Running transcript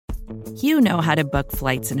You know how to book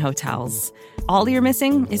flights and hotels. All you're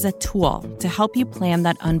missing is a tool to help you plan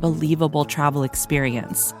that unbelievable travel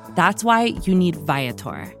experience. That's why you need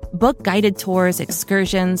Viator. Book guided tours,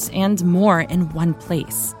 excursions, and more in one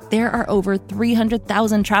place. There are over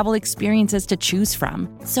 300,000 travel experiences to choose from,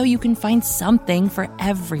 so you can find something for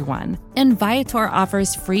everyone. And Viator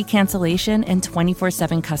offers free cancellation and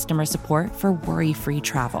 24/7 customer support for worry-free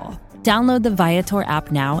travel. Download the Viator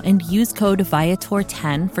app now and use code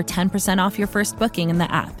Viator10 for 10% off your first booking in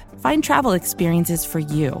the app. Find travel experiences for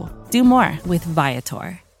you. Do more with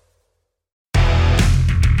Viator.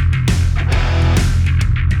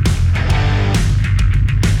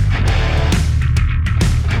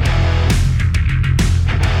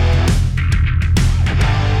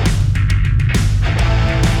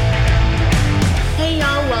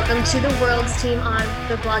 Welcome to the World's Team on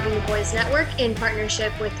the Blogging Boys Network in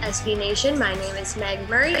partnership with SB Nation. My name is Meg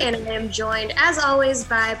Murray, and I am joined, as always,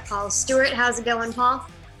 by Paul Stewart. How's it going, Paul?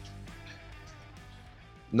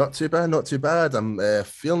 Not too bad, not too bad. I'm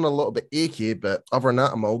feeling a little bit achy, but other than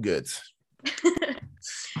that, I'm all good.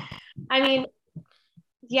 I mean,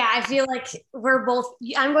 yeah, I feel like we're both,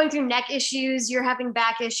 I'm going through neck issues, you're having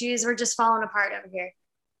back issues, we're just falling apart over here.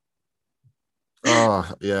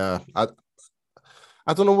 Oh, yeah.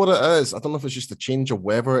 I don't know what it is. I don't know if it's just a change of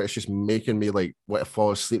weather. It's just making me like want to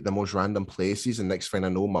fall asleep the most random places. And next thing I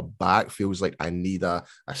know, my back feels like I need a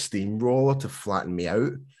steamroller to flatten me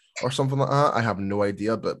out or something like that. I have no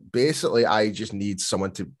idea. But basically, I just need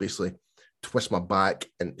someone to basically twist my back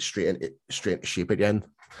and straighten into shape again,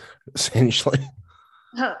 essentially.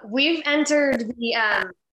 We've entered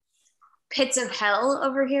the pits of hell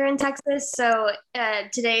over here in Texas. So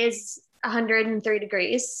today is 103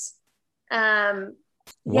 degrees.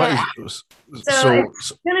 What? Yeah. So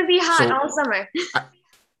it's going to be hot all summer.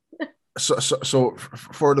 So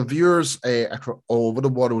for the viewers all over the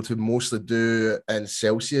world who mostly do in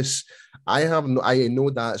Celsius, I know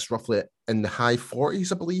that it's roughly in the high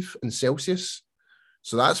 40s, I believe, in Celsius.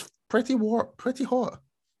 So that's pretty warm, pretty hot.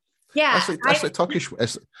 Yeah, that's like Turkish.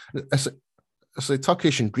 It's like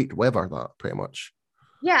Turkish and Greek weather, that pretty much.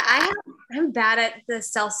 Yeah, I'm bad at the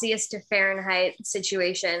Celsius to Fahrenheit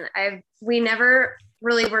situation. We never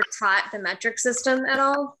really were taught the metric system at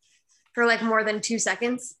all for like more than 2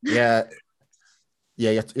 seconds. Yeah,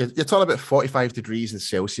 you're talking about 45 degrees in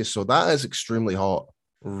Celsius, so that is extremely hot,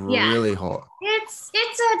 really hot. It's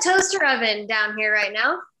a toaster oven down here right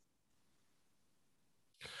now.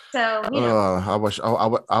 So I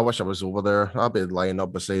wish I was over there. I'd be lying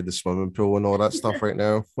up beside the swimming pool and all that stuff right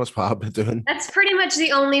now. That's what I'd be doing. That's pretty much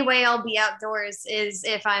the only way I'll be outdoors is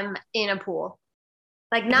if I'm in a pool.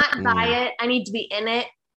 Like not by it, I need to be in it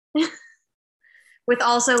with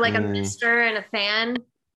also like a mister and a fan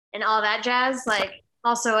and all that jazz. Like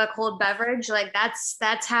also a cold beverage. Like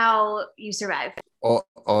that's how you survive.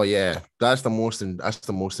 Oh yeah, that's the most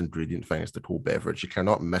ingredient thing is the cold beverage. You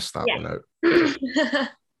cannot miss that one out.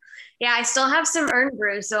 Yeah, I still have some Earn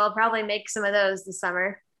Brew, so I'll probably make some of those this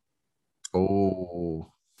summer.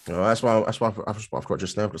 Oh, that's why I've got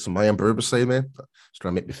just now. I've got some Iron Brew beside me. It's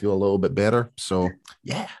going to make me feel a little bit better. So,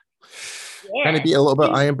 yeah. Kind of be a little bit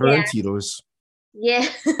Iron Brew and Tito's. Yeah.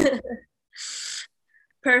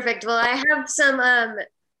 Perfect. Well, I have some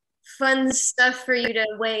fun stuff for you to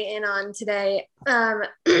weigh in on today.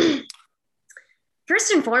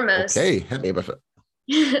 First and foremost. Okay, hit me with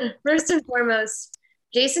it. First and foremost,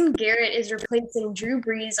 Jason Garrett is replacing Drew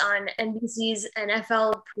Brees on NBC's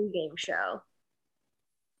NFL pregame show.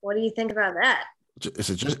 What do you think about that? Is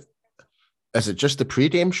it just the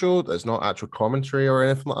pregame show? There's not actual commentary or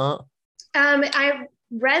anything like that? I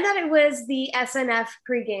read that it was the SNF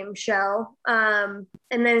pregame show, and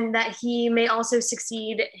then that he may also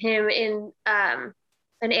succeed him in an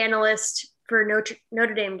analyst for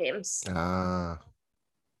Notre Dame games.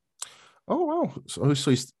 Oh wow! So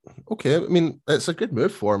he's okay. I mean, it's a good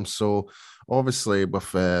move for him. So obviously,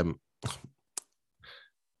 with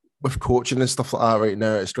coaching and stuff like that right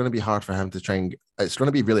now, it's going to be hard for him to try and. It's going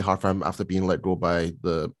to be really hard for him after being let go by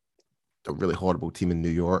the really horrible team in New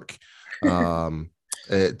York,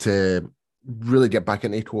 to really get back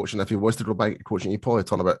into coaching. If he was to go back to coaching, he'd probably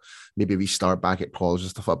talk about maybe restart back at college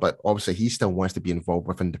and stuff like that. But obviously, he still wants to be involved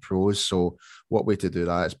within the pros. So what way to do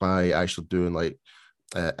that is by actually doing like.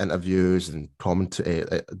 Interviews and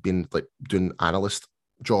being like doing analyst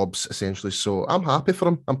jobs essentially. So I'm happy for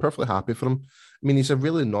him. I'm perfectly happy for him. I mean, he's a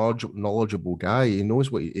really knowledgeable guy. He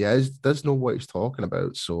knows what he is, does know what he's talking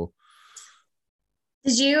about. So,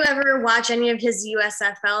 did you ever watch any of his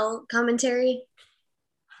USFL commentary?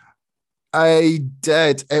 I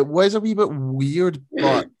did. It was a wee bit weird,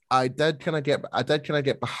 but I did kind of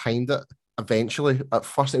get behind it eventually. At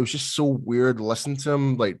first, it was just so weird listening to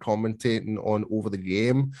him like commentating on over the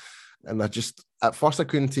game. And at first I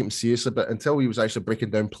couldn't take him seriously, but until he was actually breaking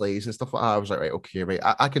down plays and stuff like that, I was like, right, okay, right,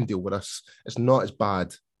 I can deal with this. It's not as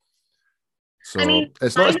bad. So I mean,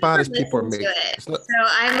 it's not I as bad never as people are listened making. to it. So So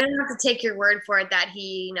I'm gonna have to take your word for it that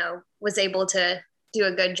he, was able to do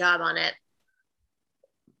a good job on it.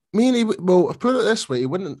 well, put it this way, he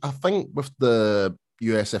wouldn't. I think with the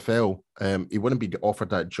USFL, he wouldn't be offered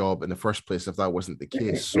that job in the first place if that wasn't the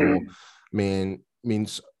case. So, I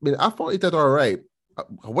thought he did all right.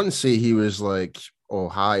 I wouldn't say he was like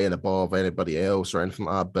high and above anybody else or anything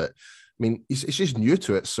like that, but he's just new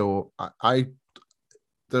to it, so I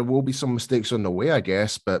there will be some mistakes on the way, I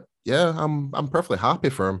guess. But yeah, I'm perfectly happy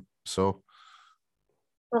for him. So,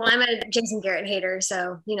 well, I'm a Jason Garrett hater,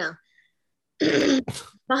 so but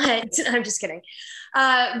I'm just kidding.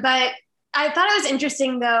 But I thought it was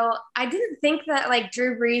interesting though. I didn't think that like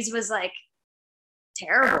Drew Brees was like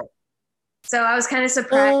terrible. So I was kind of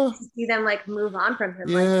surprised to see them like move on from him.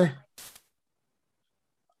 Yeah.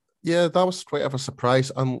 Yeah, that was quite of a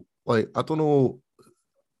surprise. And like, I don't know,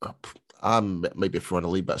 I'm maybe throwing a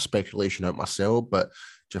little bit of speculation out myself, but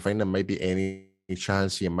do you think there might be any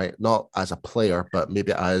chance he might, not as a player, but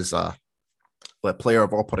maybe as a player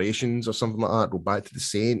of operations or something like that, go back to the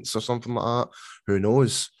Saints or something like that? Who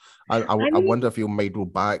knows? I wonder if he might go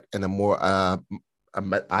back in a more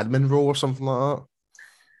admin role or something like that.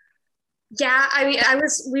 Yeah, I mean,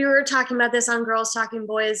 we were talking about this on Girls Talking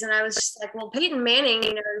Boys, and I was just like, well, Peyton Manning,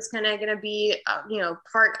 is kind of going to be,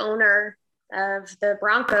 part owner of the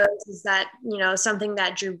Broncos. Is that, something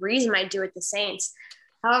that Drew Brees might do at the Saints?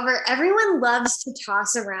 However, everyone loves to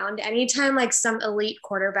toss around anytime like some elite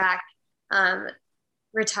quarterback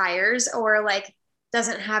retires or like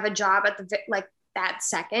doesn't have a job at that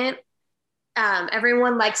second.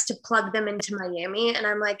 Everyone likes to plug them into Miami, and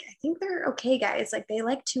I'm like, I think they're okay, guys. Like they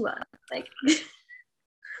like Tua, like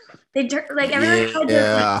everyone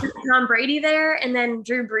had Tom Brady there, and then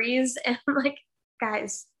Drew Brees, and I'm like,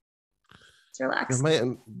 guys, let's relax.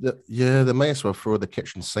 They might as well throw the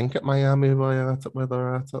kitchen sink at Miami while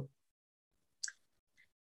they're at it.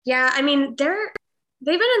 Yeah, I mean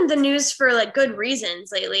they've been in the news for like good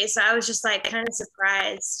reasons lately, so I was just like kind of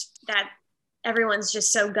surprised that everyone's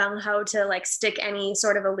just so gung-ho to like stick any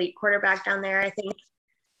sort of elite quarterback down there. I think,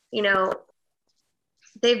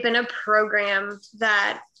 they've been a program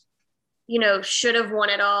that, should have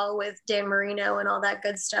won it all with Dan Marino and all that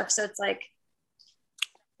good stuff. So it's like,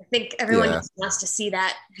 I think everyone just wants to see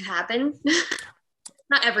that happen.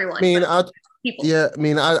 Not everyone. People. Yeah,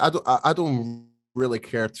 I don't really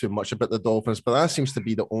care too much about the Dolphins, but that seems to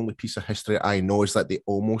be the only piece of history I know is that they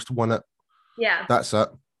almost won it. Yeah. That's it.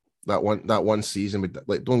 That one season,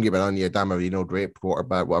 don't get me wrong, Dan Marino, great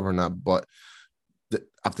quarterback, whatever and that, but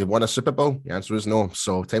have they won a Super Bowl? The answer is no.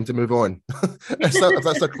 So time to move on. If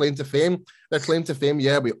that's their claim to fame,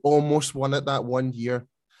 yeah, we almost won it that one year.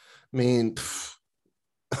 Man,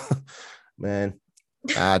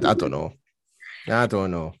 I don't know.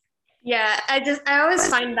 Yeah, I always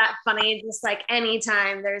find that funny. Just like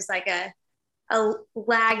anytime there's like a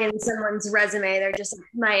lag in someone's resume, they're just like,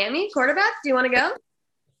 Miami quarterback, do you want to go?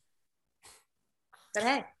 But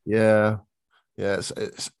hey, yeah.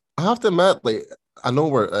 It's, I have to admit, like, I know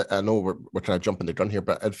we're trying to jump in the gun here,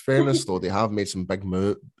 but in fairness, though, they have made some big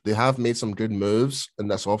move. They have made some good moves in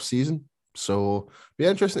this off season, so be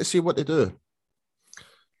interesting to see what they do.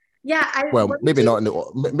 Yeah, maybe not in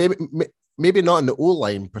the O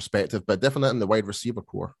line perspective, but definitely in the wide receiver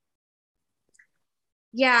core.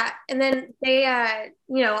 Yeah, and then they,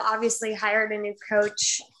 obviously hired a new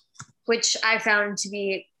coach, which I found to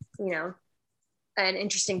be, an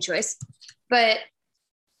interesting choice. But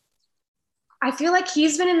I feel like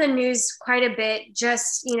he's been in the news quite a bit,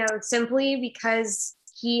 just, simply because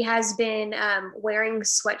he has been wearing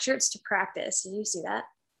sweatshirts to practice. Did you see that?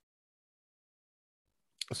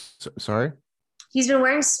 Sorry? He's been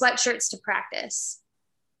wearing sweatshirts to practice.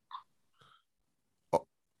 Oh,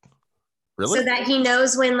 really? So that he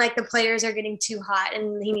knows when like the players are getting too hot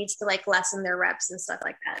and he needs to like lessen their reps and stuff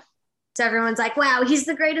like that. So everyone's like, wow, he's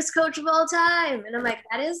the greatest coach of all time. And I'm like,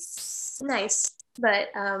 that is nice. But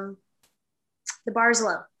the bar's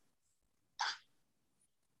low.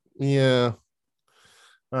 Yeah.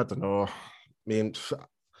 I don't know.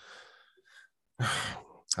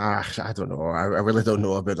 I don't know. I really don't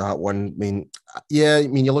know about that one.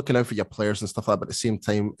 You're looking out for your players and stuff like that, but at the same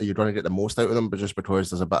time, you're trying to get the most out of them, but just because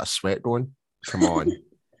there's a bit of sweat going. Come on.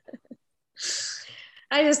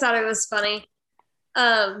 I just thought it was funny.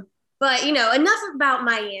 But, enough about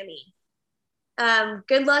Miami.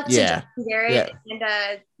 Good luck to Jason Garrett. Yeah.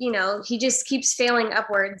 And, he just keeps failing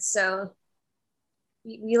upwards. So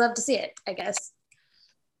we love to see it, I guess.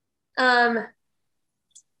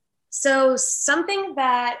 So something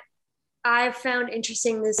that I found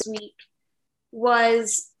interesting this week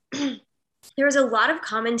was there was a lot of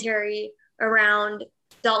commentary around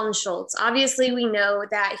Dalton Schultz. Obviously, we know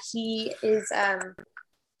that he is,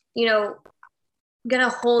 gonna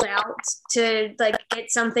hold out to like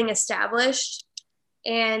get something established.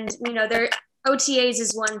 And their OTAs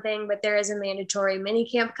is one thing, but there is a mandatory mini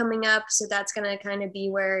camp coming up, so that's gonna kind of be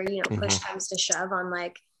where push comes to shove on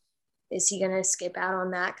like, is he gonna skip out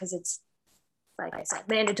on that because it's, like I said,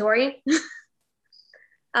 mandatory.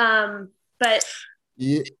 But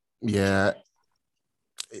yeah.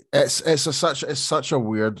 It's such a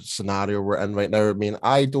weird scenario we're in right now. I mean,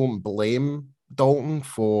 I don't blame Dalton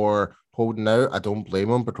for holding out. I don't blame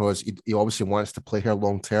him because he obviously wants to play here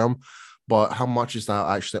long term. But how much is that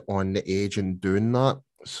actually on the agent doing that?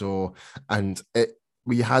 So,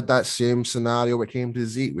 we had that same scenario when it came to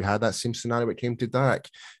Zeke. We had that same scenario when it came to Dak.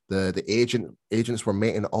 The agents were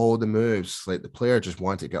making all the moves. Like the player just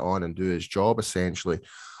wanted to get on and do his job essentially.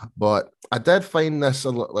 But I did find this a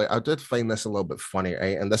little bit funny,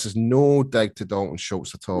 right? And this is no dig to Dalton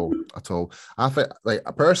Schultz at all. I think, like,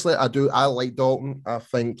 personally, I like Dalton. I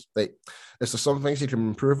think like is there some things he can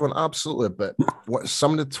improve on? Absolutely. But what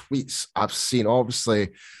some of the tweets I've seen, obviously,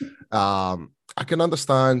 I can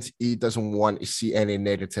understand he doesn't want to see any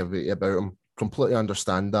negativity about him. Completely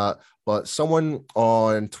understand that. But someone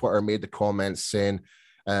on Twitter made the comment saying,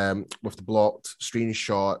 with the blocked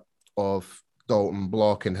screenshot of Dalton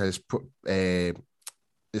blocking his Twitter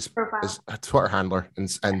handler and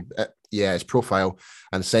his profile,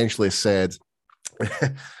 and essentially said,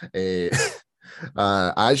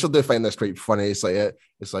 I actually do find this quite funny. It's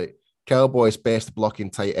like Cowboys best blocking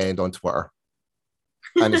tight end on Twitter.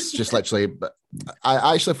 And it's just literally, but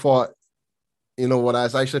I actually thought, you know what, I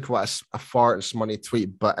was actually quite a fart and smoney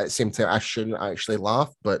tweet, but at the same time, I shouldn't actually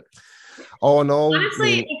laugh. But all in all,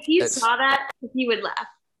 honestly, if you saw that, you would laugh.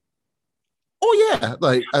 Oh yeah,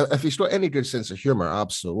 like if he's got any good sense of humor,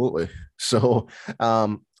 absolutely. So,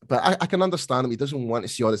 but I can understand him. He doesn't want to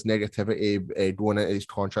see all this negativity going into these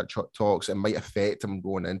contract talks. It might affect him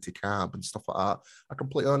going into camp and stuff like that. I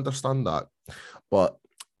completely understand that, but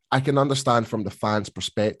I can understand from the fans'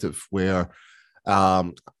 perspective where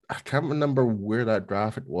I can't remember where that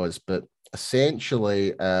graphic was, but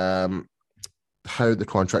essentially how the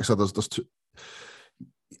contracts are. There's two.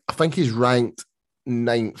 I think he's ranked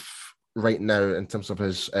 9th right now in terms of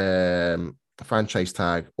his franchise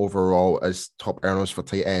tag overall as top earners for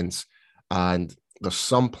tight ends. And there's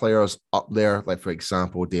some players up there, like, for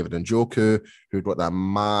example, David Njoku, who got that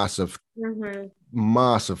massive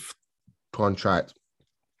contract.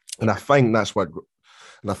 And I think that's what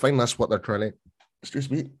they're trying to,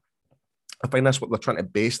 excuse me, I think that's what they're trying to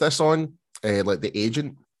base this on, like the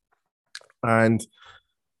agent. And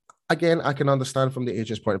again, I can understand from the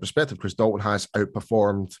agent's point of perspective because Dalton has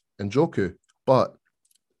outperformed Njoku, but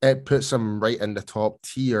it puts him right in the top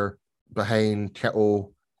tier behind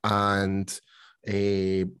Kittle and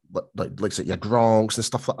like your Gronks and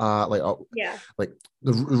stuff like that. Like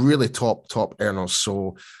the really top earners.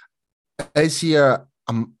 So is he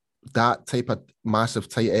that type of massive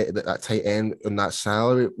tight end on that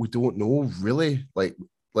salary? We don't know really. Like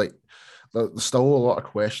there's still a lot of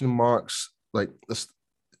question marks. Like this.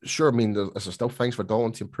 Sure, I mean, there's still things for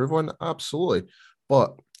Dalton to improve on, absolutely,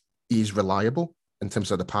 but he's reliable in terms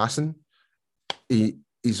of the passing.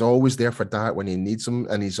 He's always there for that when he needs him,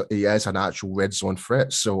 and he is an actual red zone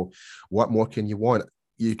threat. So, what more can you want?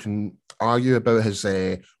 You can argue about his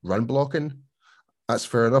run blocking. That's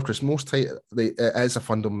fair enough because it is a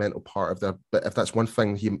fundamental part of that. But if that's one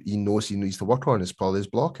thing he knows he needs to work on, is probably his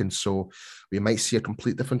blocking. So, we might see a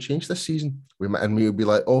complete different change this season. We'll be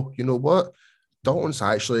like, oh, you know what? Dalton's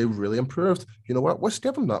actually really improved. You know what? Let's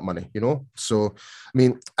give him that money. So I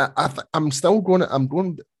mean, I'm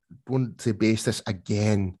going to base this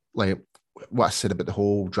again, like what I said about the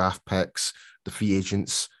whole draft picks, the free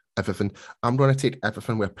agents, everything. I'm going to take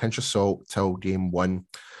everything with a pinch of salt till game 1,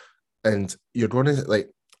 and you're going to like.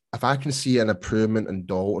 If I can see an improvement in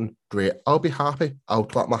Dalton, great. I'll be happy. I'll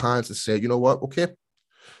clap my hands and say, you know what? Okay,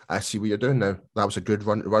 I see what you're doing now. That was a good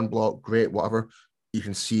run block. Great, whatever. You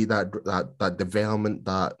can see that development,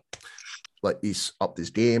 that like he's upped his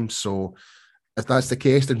game. So if that's the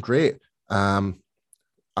case, then great. I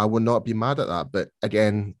would not be mad at that. But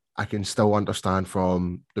again, I can still understand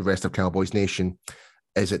from the rest of Cowboys Nation,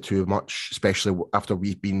 is it too much, especially after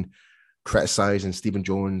we've been criticizing Stephen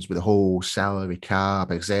Jones with the whole salary cap,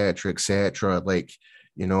 etc. Like,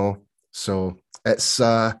 so it's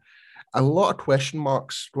a lot of question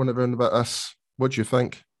marks going around about us. What do you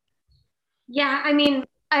think? Yeah, I mean,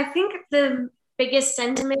 I think the biggest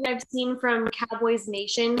sentiment I've seen from Cowboys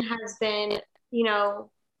Nation has been, you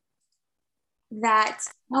know, that,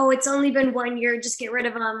 oh, it's only been 1 year, just get rid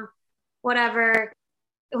of him, whatever,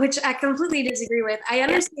 which I completely disagree with. I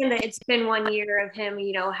understand that it's been 1 year of him,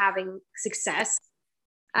 having success.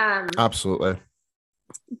 Absolutely.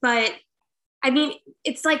 But I mean,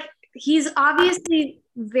 it's like he's obviously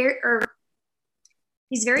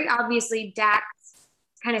he's very obviously Dak's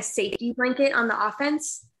kind of safety blanket on the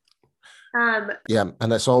offense. Yeah,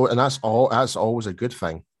 and that's always a good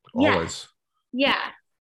thing. Always. Yeah.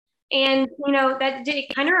 And, that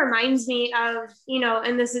it kind of reminds me of,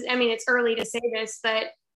 and this is, I mean, it's early to say this,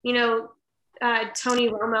 but, Tony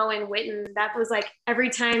Romo and Witten, that was like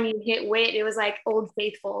every time you hit Witt, it was like old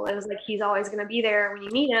faithful. It was like he's always going to be there when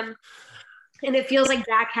you need him. And it feels like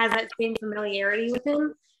Dak has that same familiarity with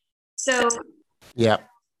him. So, yeah,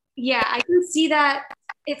 I can see that.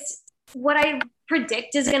 It's what I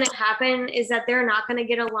predict is going to happen is that they're not going to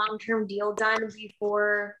get a long-term deal done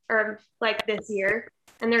before or like this year.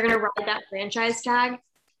 And they're going to ride that franchise tag.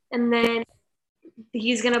 And then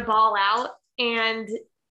he's going to ball out and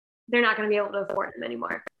they're not going to be able to afford him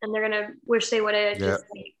anymore. And they're going to wish they would have just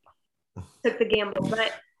took the gamble.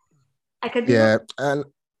 But I could be wrong.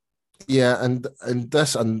 And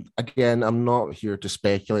this, and again, I'm not here to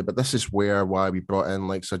speculate, but this is why we brought in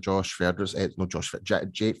like Sir Jake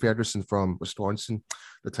Ferguson from Wisconsin,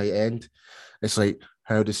 the tight end. It's like,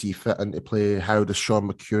 how does he fit into play? How does Sean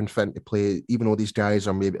McKeon fit into play? Even though these guys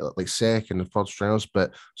are maybe like second and first rounds,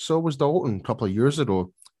 but so was Dalton a couple of years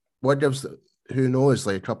ago. Who knows,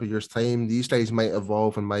 like a couple of years' time, these guys might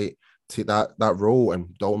evolve and might take that role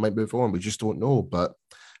and Dalton might move on. We just don't know. But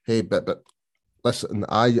hey, but listen,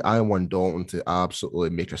 I want Dalton to absolutely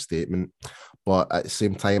make a statement, but at the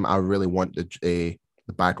same time, I really want the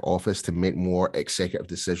back office to make more executive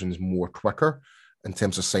decisions more quicker in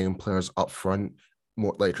terms of signing players up front.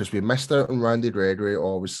 More like, because we missed out on Randy Gregory.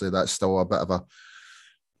 Obviously, that's still a bit of a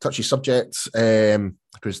touchy subject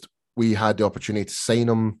because we had the opportunity to sign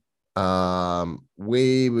him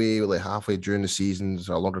way like halfway during the season,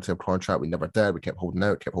 a longer term contract. We never did. We kept holding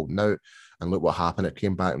out, and look what happened. It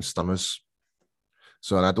came back and stung us.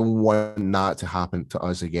 So, and I don't want that to happen to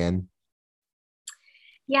us again.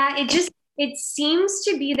 Yeah, it seems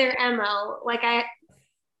to be their MO. Like I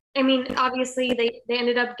mean, obviously they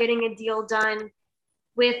ended up getting a deal done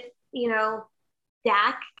with,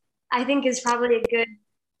 Dak. I think is probably a good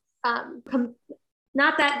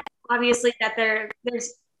not that obviously that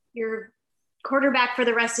there's your quarterback for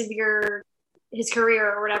the rest of his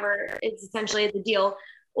career or whatever is essentially the deal,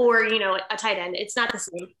 or a tight end. It's not the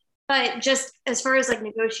same. But just as far as like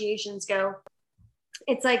negotiations go,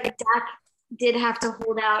 it's like Dak did have to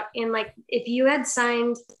hold out. And like if you had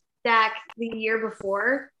signed Dak the year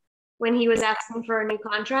before when he was asking for a new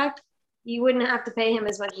contract, you wouldn't have to pay him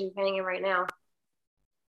as much as you're paying him right now.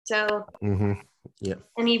 So, yeah.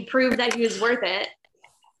 And he proved that he was worth it.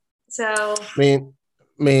 So, I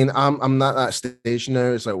mean, I'm not at that stage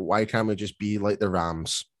now. It's like, why can't we just be like the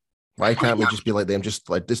Rams? Why can't we just be like them? Just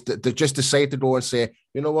like this, just decide to go and say,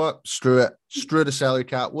 you know what? Screw it. Screw the salary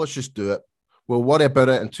cap. Let's just do it. We'll worry about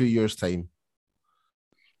it in 2 years' time.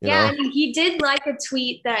 You know? I mean, he did like a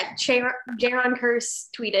tweet that Jaron Curse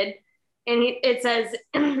tweeted, and it says,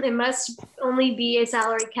 it must only be a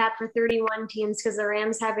salary cap for 31 teams because the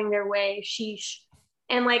Rams having their way. Sheesh.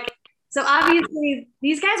 And like, so obviously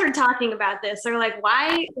these guys are talking about this. They're like,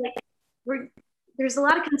 why? Like, there's a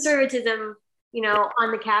lot of conservatism,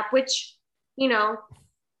 on the cap, which,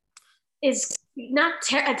 is not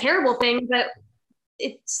a terrible thing, but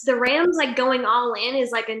it's the Rams like going all in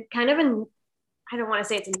is like a kind of I don't want to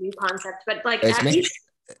say it's a new concept, but like at least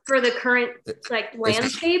for the current like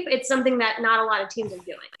landscape, it's something that not a lot of teams are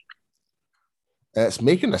doing. It's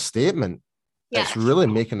making a statement. Yeah. It's really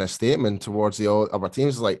making a statement towards the other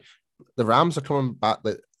teams. Like the Rams are coming back.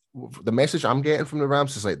 Like, the message I'm getting from the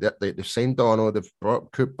Rams is like they've signed Donald, they've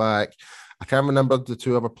brought Coop back. I can't remember the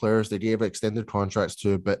two other players they gave extended contracts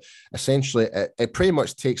to, but essentially it pretty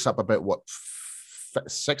much takes up about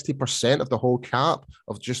 60% of the whole cap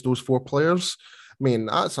of just those four players. I mean,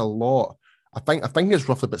 that's a lot. I think it's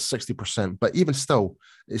roughly about 60%, but even still,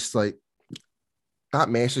 it's like that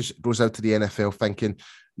message goes out to the NFL thinking,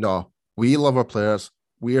 no, we love our players.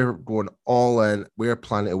 We're going all in. We're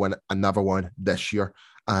planning to win another one this year.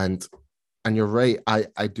 And you're right.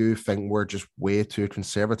 I do think we're just way too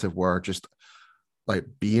conservative. We're just like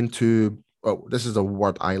being too, this is a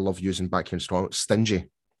word I love using back here in Scotland, stingy.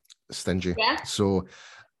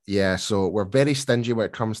 Yeah. So we're very stingy when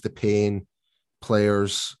it comes to paying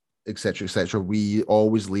players etc., etc., we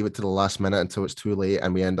always leave it to the last minute until it's too late,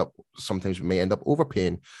 and sometimes we may end up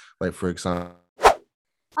overpaying. Like, for example.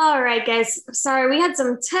 All right, guys. Sorry, we had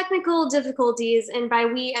some technical difficulties, and by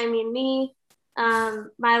we, I mean me.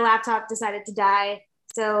 My laptop decided to die.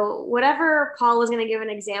 So whatever Paul was going to give an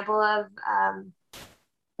example of, I'm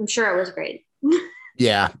sure it was great.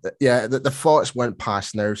 Yeah. The thoughts went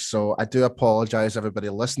past now, so I do apologize, everybody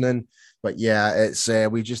listening. But yeah, it's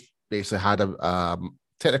we just basically had a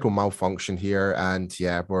technical malfunction here, and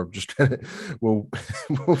yeah, we're just gonna we'll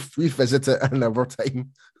revisit it another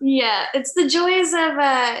time. Yeah, it's the joys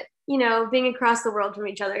of being across the world from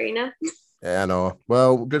each other, you know. Yeah, I know.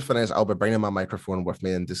 Well, good for this. I'll be bringing my microphone with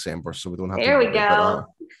me in December, so we don't have there to we go.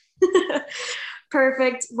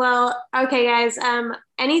 Perfect. Well, okay, guys.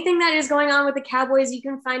 Anything that is going on with the Cowboys, you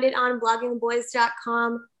can find it on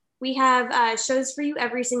bloggingtheboys.com. We have shows for you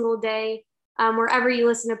every single day, wherever you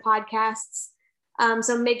listen to podcasts.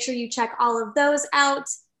 So make sure you check all of those out.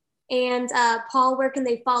 And Paul, where can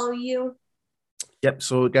they follow you? Yep.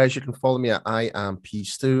 So, guys, you can follow me at I am P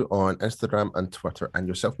Stew on Instagram and Twitter. And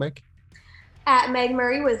yourself, Meg? At Meg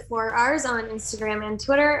Murray with 4 R's on Instagram and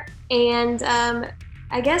Twitter. And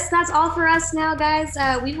I guess that's all for us now, guys.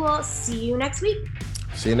 We will see you next week.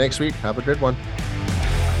 See you next week. Have a good one.